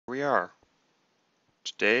We are.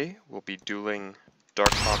 Today we'll be dueling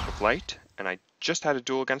Dark Hawk of Light, and I just had a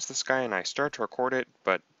duel against this guy and I started to record it,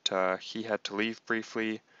 but he had to leave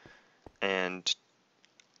briefly, and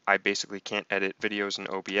I basically can't edit videos in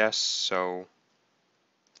OBS, so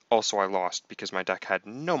also I lost because my deck had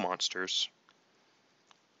no monsters.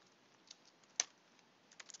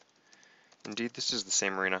 Indeed, this is the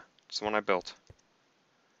same arena. It's the one I built.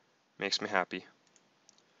 Makes me happy.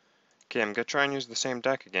 Okay, I'm gonna try and use the same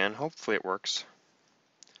deck again. Hopefully it works.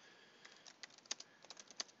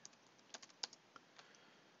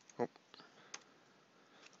 Oh.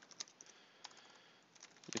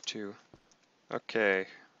 You too. Okay,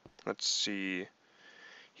 let's see.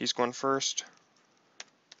 He's going first.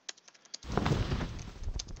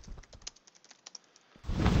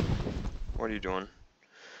 What are you doing?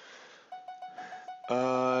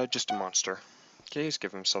 Just a monster. Okay, he's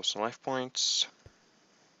giving himself some life points.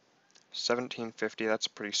 1750, that's a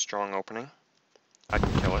pretty strong opening. I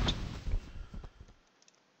can kill it.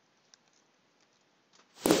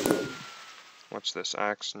 What's this?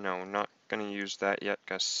 Axe? No, not gonna use that yet.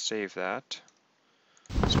 Gotta save that.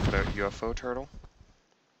 Let's put out UFO turtle.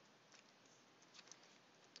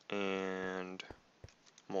 And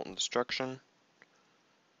molten destruction.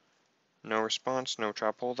 No response, no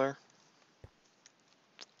trap hole there.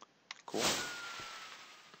 Cool.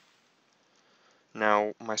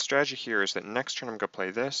 Now, my strategy here is that next turn I'm going to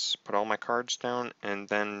play this, put all my cards down, and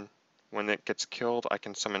then when it gets killed, I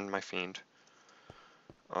can summon my fiend,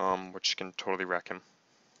 which can totally wreck him.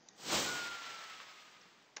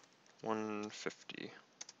 150.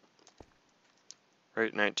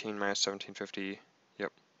 Right, 19 minus 1750.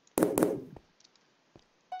 Yep.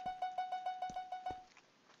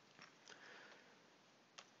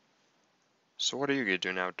 So what are you going to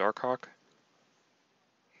do now, Darkhawk?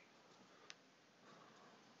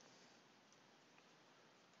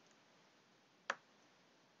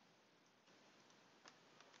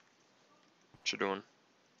 What you doing?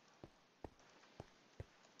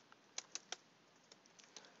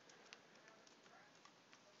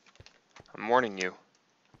 I'm warning you,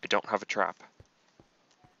 I don't have a trap.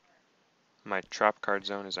 My trap card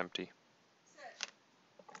zone is empty.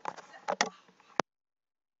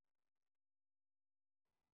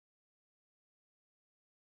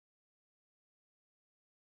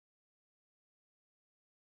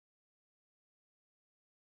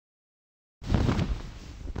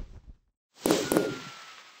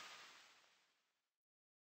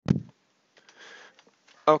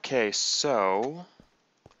 Okay, so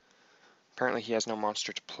apparently he has no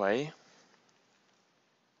monster to play.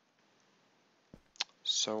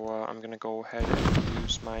 So I'm going to go ahead and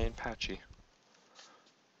use my Apache.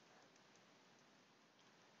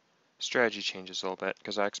 Strategy changes a little bit,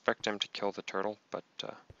 because I expect him to kill the turtle, but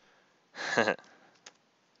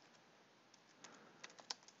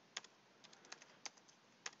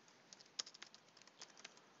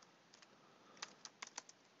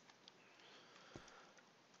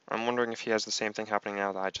I'm wondering if he has the same thing happening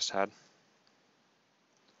now that I just had.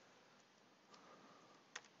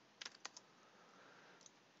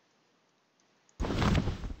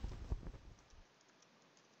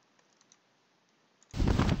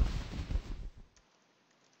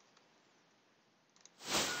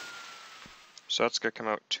 So that's going to come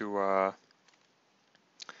out to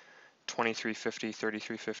 2350,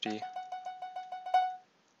 3350,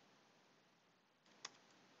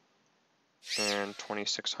 and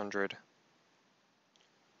 2600.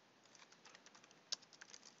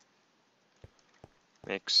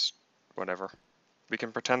 Makes whatever. We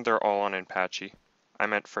can pretend they're all on Apache. I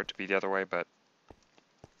meant for it to be the other way, but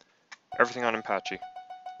everything on Apache.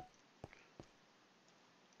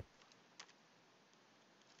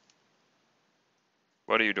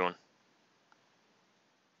 What are you doing?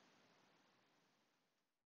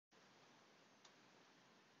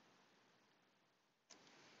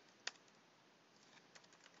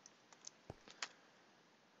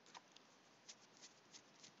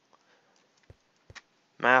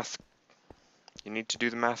 Math. You need to do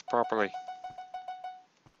the math properly.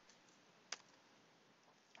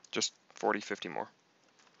 Just 40, 50 more.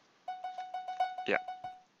 Yeah.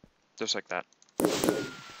 Just like that.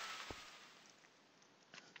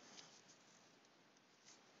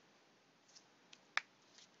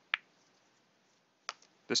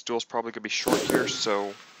 This duel's probably going to be short here,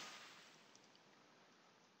 so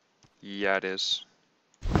yeah, it is.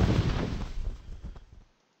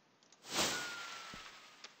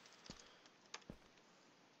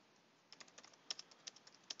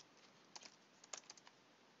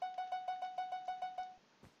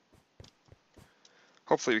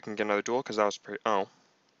 Hopefully we can get another duel, because that was pretty... Oh.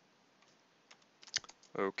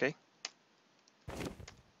 Okay.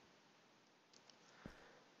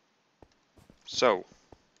 So,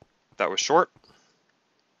 that was short.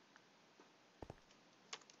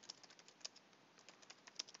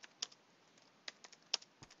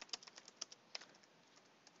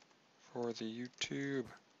 For the YouTube.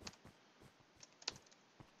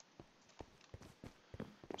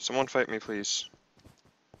 Someone fight me, please.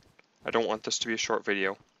 I don't want this to be a short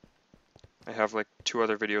video. I have like 2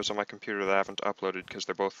 other videos on my computer that I haven't uploaded because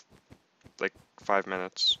they're both like 5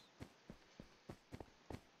 minutes.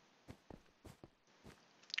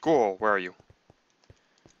 Ghoul, where are you?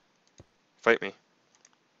 Fight me.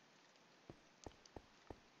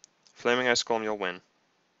 Flaming Ice Golem, you'll win.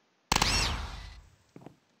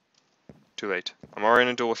 Too late. I'm already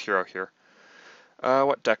in a duel with Hero here.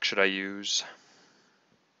 What deck should I use?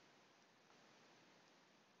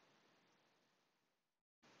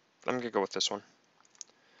 I'm gonna go with this one.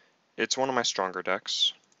 It's one of my stronger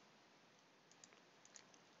decks.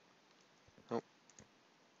 Oh.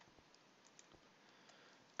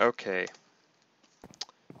 Okay.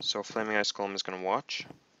 So Flaming Ice Golem is gonna watch.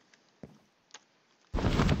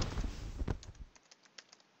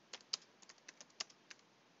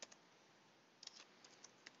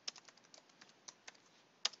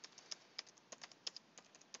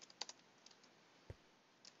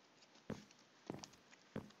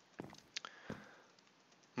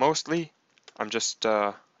 Mostly, I'm just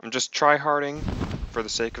try-harding for the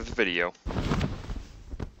sake of the video.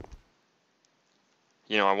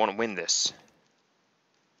 You know, I want to win this.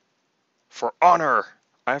 For honor!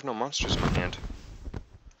 I have no monsters in my hand.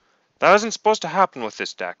 That isn't supposed to happen with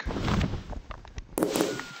this deck.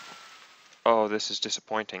 Oh, this is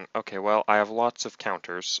disappointing. Okay, well, I have lots of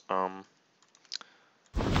counters.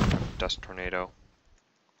 Dust Tornado.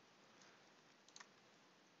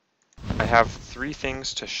 I have 3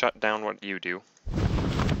 things to shut down what you do.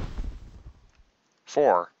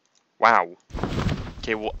 4. Wow.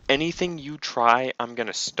 Okay, well, anything you try, I'm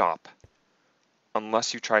gonna stop.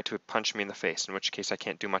 Unless you try to punch me in the face, in which case I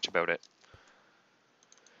can't do much about it.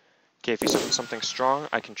 Okay, if he summons something strong,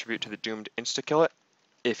 I contribute to the doomed insta-kill it.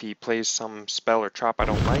 If he plays some spell or trap I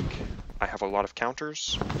don't like, I have a lot of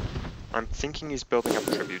counters. I'm thinking he's building up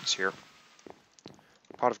tributes here.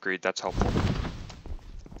 Pot of Greed, that's helpful.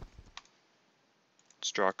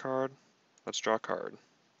 Let's draw a card. Let's draw a card.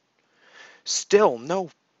 Still, no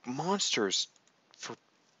monsters for...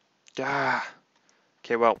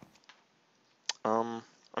 Okay, well, I'm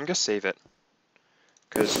gonna save it.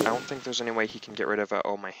 Because I don't think there's any way he can get rid of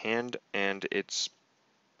my hand, and it's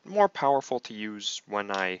more powerful to use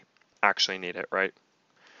when I actually need it, right?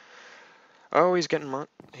 Oh, he's getting oh,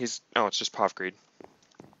 it's just Pot of Greed.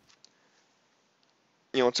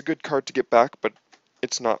 You know, it's a good card to get back, but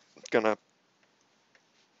it's not gonna,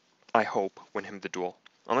 I hope, win him the duel.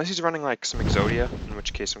 Unless he's running like some Exodia, in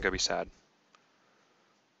which case I'm gonna be sad.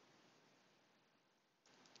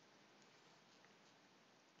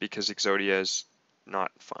 Because Exodia is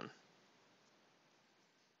not fun.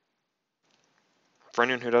 For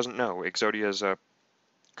anyone who doesn't know, Exodia is a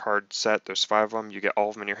card set, there's 5 of them, you get all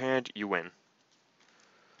of them in your hand, you win.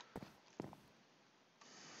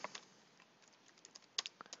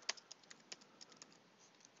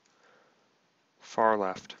 Far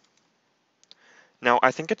left. Now,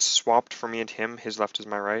 I think it's swapped for me and him, his left is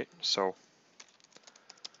my right, so...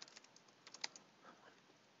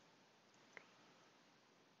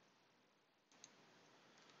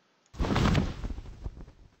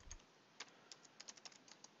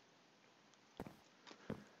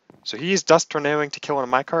 So he's Dust Tornadoing to kill one of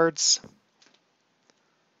my cards.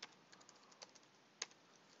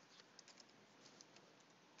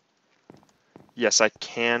 Yes, I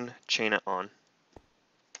can chain it on.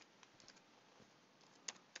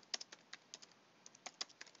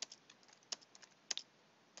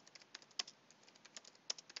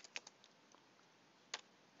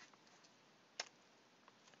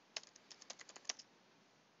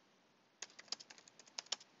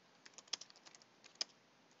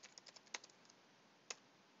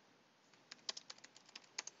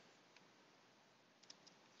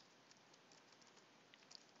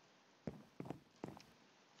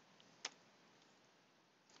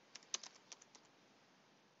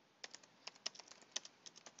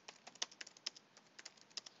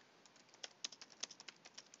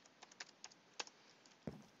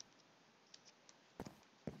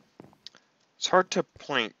 It's hard to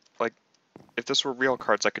point, like, if this were real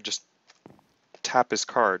cards, I could just tap his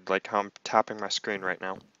card, like how I'm tapping my screen right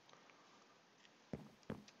now.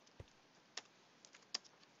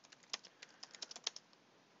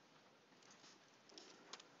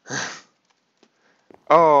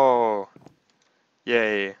 Oh,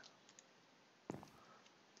 Yay.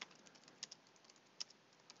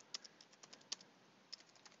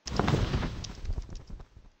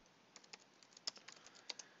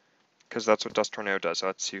 Because that's what Dust Tornado does. It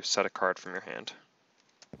lets you set a card from your hand.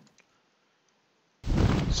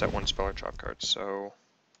 Set one spell or trap card, so...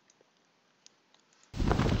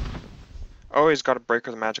 Oh, he's got a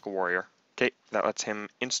Breaker the Magical Warrior. Okay, that lets him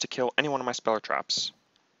insta-kill any one of my spell or traps.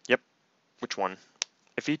 Yep, which one?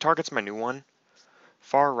 If he targets my new one,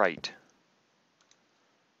 far right.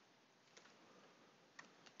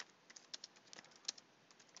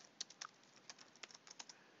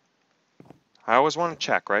 I always want to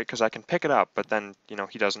check, right? Because I can pick it up, but then, you know,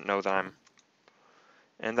 he doesn't know that I'm...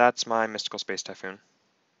 And that's my Mystical Space Typhoon.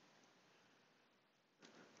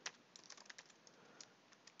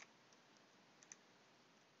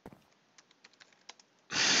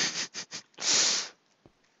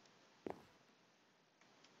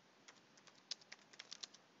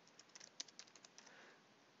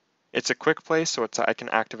 It's a quick play, so it's I can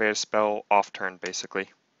activate a spell off turn, basically.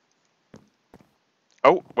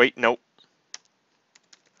 Oh, wait, nope.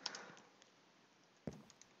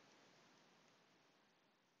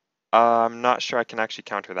 I'm not sure I can actually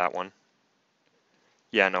counter that one.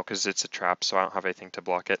 Yeah, no, because it's a trap, so I don't have anything to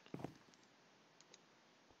block it.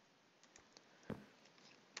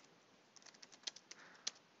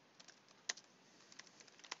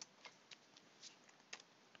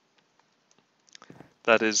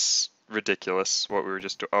 That is ridiculous, what we were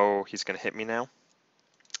just doing. Oh, he's going to hit me now?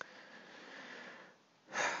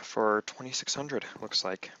 For 2,600, looks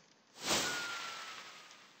like.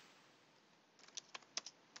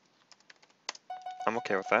 I'm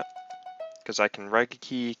okay with that, because I can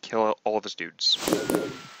Raigeki kill all of his dudes.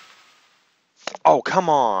 Oh, come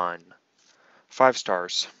on! 5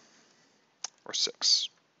 stars. Or 6.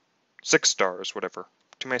 6 stars, whatever.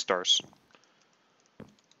 Too many stars.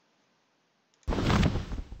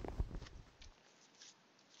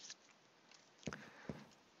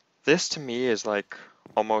 This to me is like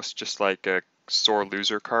almost just like a sore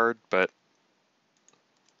loser card, but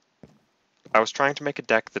I was trying to make a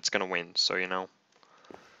deck that's gonna win, so you know.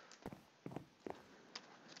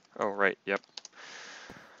 Oh, right, yep.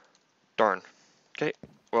 Darn. Okay,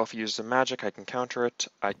 well if he uses a magic, I can counter it.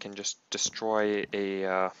 I can just destroy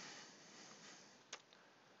a...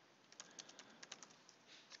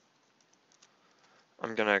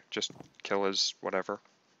 I'm gonna just kill his whatever.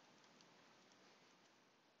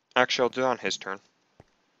 Actually, I'll do it on his turn.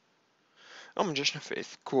 Oh, Magician of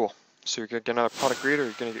Faith. Cool. So you're gonna get another Pot of Greed, or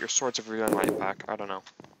you're gonna get your Swords of Revealing Light back? I don't know.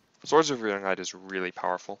 Swords of Revealing Light is really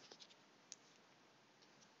powerful.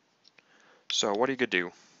 So what are you gonna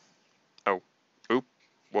do? Oh. Oop.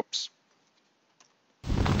 Whoops.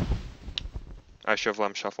 I should have let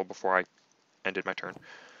him shuffle before I ended my turn.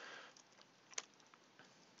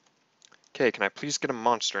 Okay, can I please get a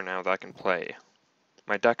monster now that I can play?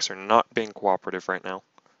 My decks are not being cooperative right now.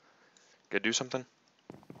 Gonna do something?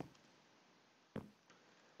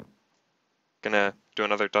 Gonna do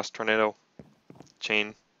another Dust Tornado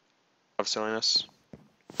chain of silliness.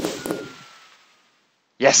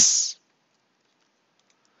 Yes!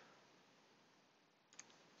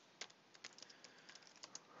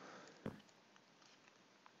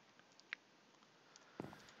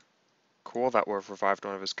 Cool, that would have revived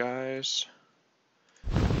one of his guys.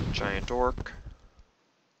 Giant Orc.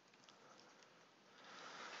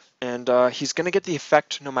 And he's gonna get the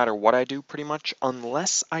effect no matter what I do, pretty much,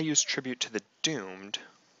 unless I use Tribute to the Doomed.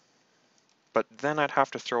 But then I'd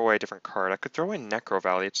have to throw away a different card. I could throw away Necro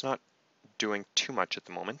Valley, it's not doing too much at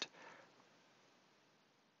the moment.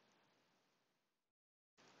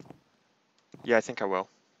 Yeah, I think I will.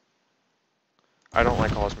 I don't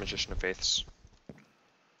like all his Magician of Faiths.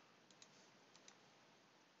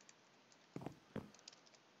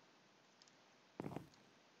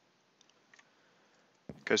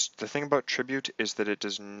 Because the thing about Tribute is that it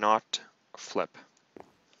does not flip.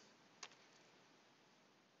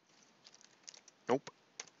 Nope.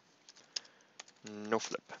 No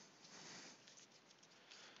flip.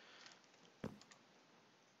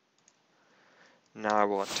 Now I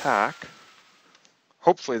will attack.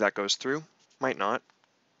 Hopefully that goes through. Might not.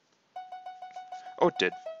 Oh, it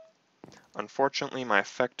did. Unfortunately, my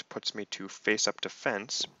effect puts me to face-up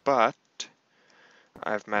defense, but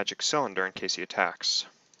I have Magic Cylinder in case he attacks.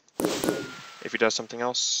 If he does something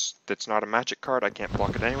else that's not a magic card, I can't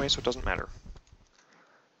block it anyway, so it doesn't matter.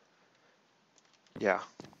 Yeah.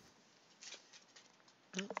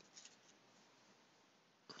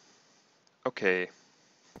 Okay.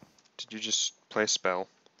 Did you just play a spell?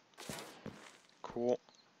 Cool.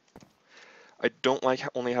 I don't like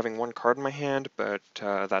only having one card in my hand, but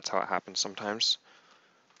that's how it happens sometimes.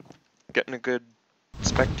 Getting a good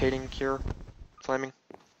spectating here. Flaming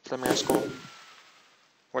Ice Golem.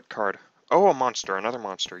 What card? Oh, a monster. Another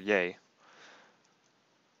monster. Yay.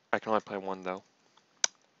 I can only play one, though.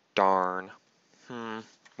 Darn.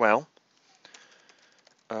 Well.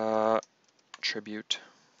 Tribute.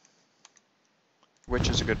 Which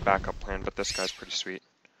is a good backup plan, but this guy's pretty sweet.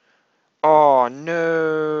 Oh,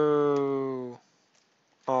 no.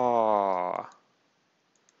 Oh.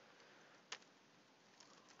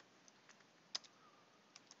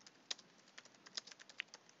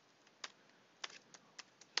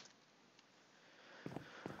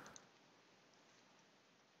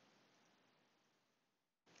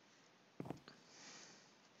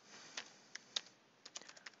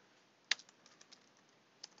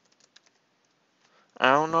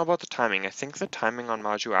 I don't know about the timing. I think the timing on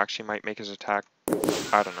Maju actually might make his attack.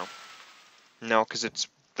 I don't know. No, because it's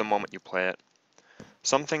the moment you play it.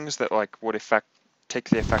 Some things that like would take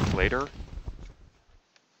the effect later.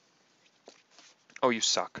 Oh, you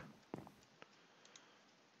suck.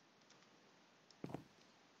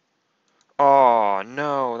 Oh,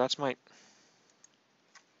 no, that's my...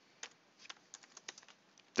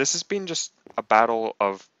 This has been just a battle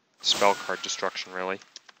of spell card destruction, really.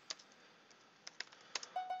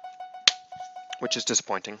 Which is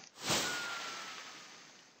disappointing.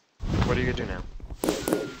 What are you gonna do now?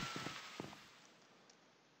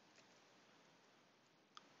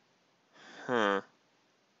 Huh.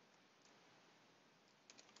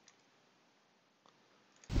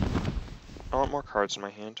 I want more cards in my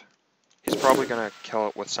hand. He's probably gonna kill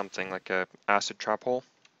it with something like a acid trap hole.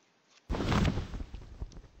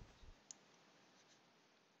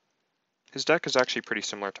 His deck is actually pretty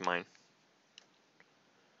similar to mine.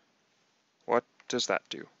 What does that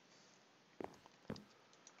do?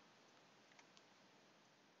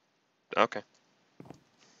 Okay.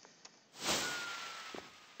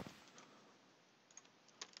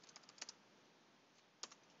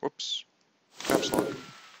 Whoops. Caps lock.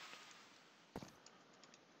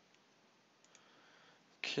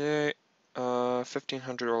 Okay.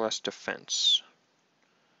 1500 or less defense.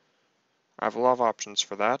 I have a lot of options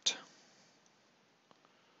for that.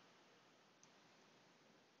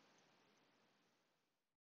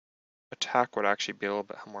 Attack would actually be a little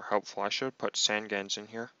bit more helpful. I should put Sangans in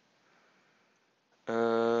here.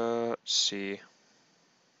 Let's see.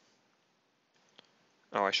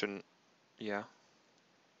 Oh, I shouldn't. Yeah.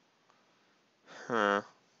 Huh.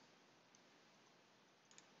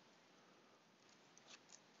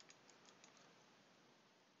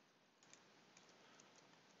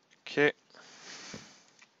 Okay.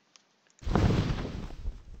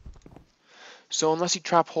 So unless he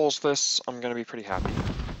trap holes this, I'm gonna be pretty happy.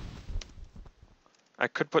 I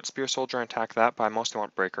could put Spear Soldier and attack that, but I mostly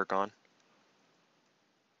want Breaker gone.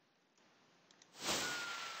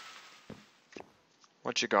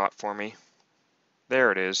 What you got for me?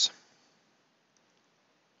 There it is.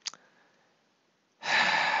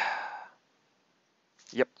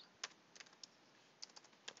 Yep.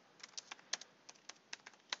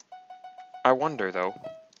 I wonder though,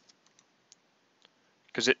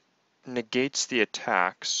 because it negates the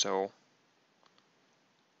attack, so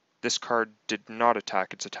this card did not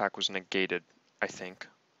attack, its attack was negated, I think.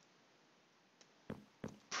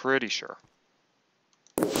 Pretty sure.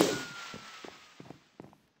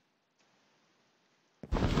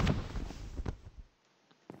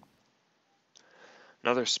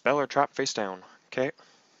 Another spell or trap face down. Okay.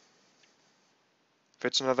 If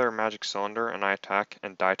it's another magic cylinder and I attack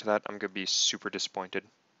and die to that, I'm gonna be super disappointed.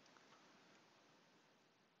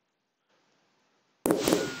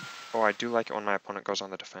 Oh, I do like it when my opponent goes on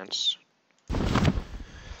the defense.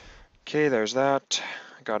 Okay, there's that.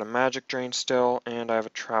 I got a magic drain still, and I have a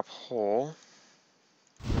trap hole.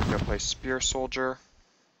 I'm gonna play Spear Soldier.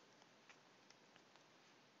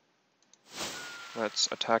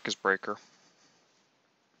 Let's attack his Breaker.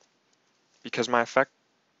 Because my effect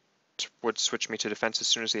would switch me to defense as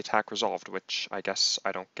soon as the attack resolved, which I guess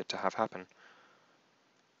I don't get to have happen.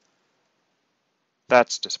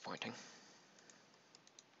 That's disappointing.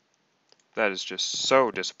 That is just so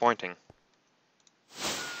disappointing.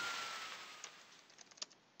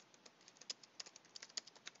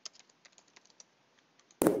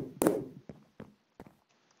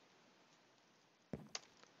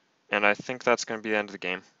 And I think that's going to be the end of the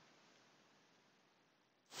game.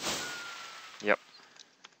 Yep.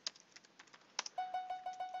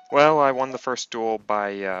 Well, I won the first duel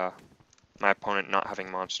by my opponent not having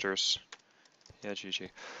monsters. Yeah, GG.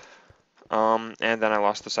 And then I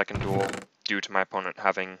lost the second duel due to my opponent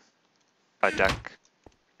having a deck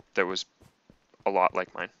that was a lot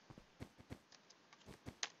like mine.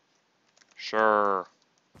 Sure.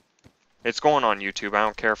 It's going on YouTube. I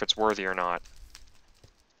don't care if it's worthy or not.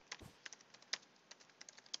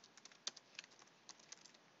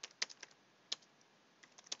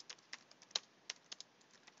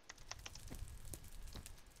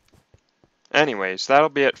 Anyways, that'll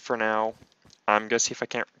be it for now. I'm gonna see if I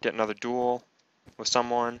can't get another duel with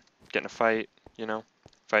someone, get in a fight, you know,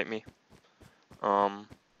 fight me. Um,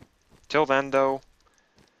 till then though,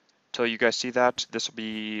 till you guys see that, this will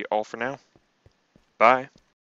be all for now. Bye.